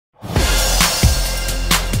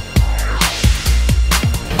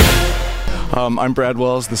I'm Brad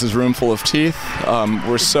Wells. This is Roomful of Teeth.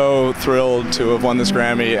 We're so thrilled to have won this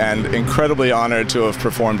Grammy and incredibly honored to have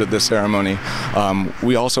performed at this ceremony.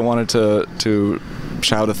 We also wanted to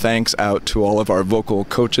shout a thanks out to all of our vocal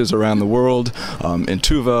coaches around the world, in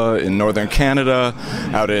Tuva, in northern Canada,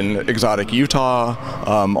 out in exotic Utah,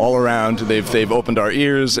 all around. They've opened our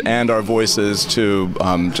ears and our voices to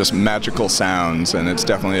just magical sounds, and it's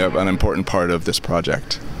definitely an important part of this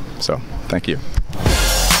project. So, thank you.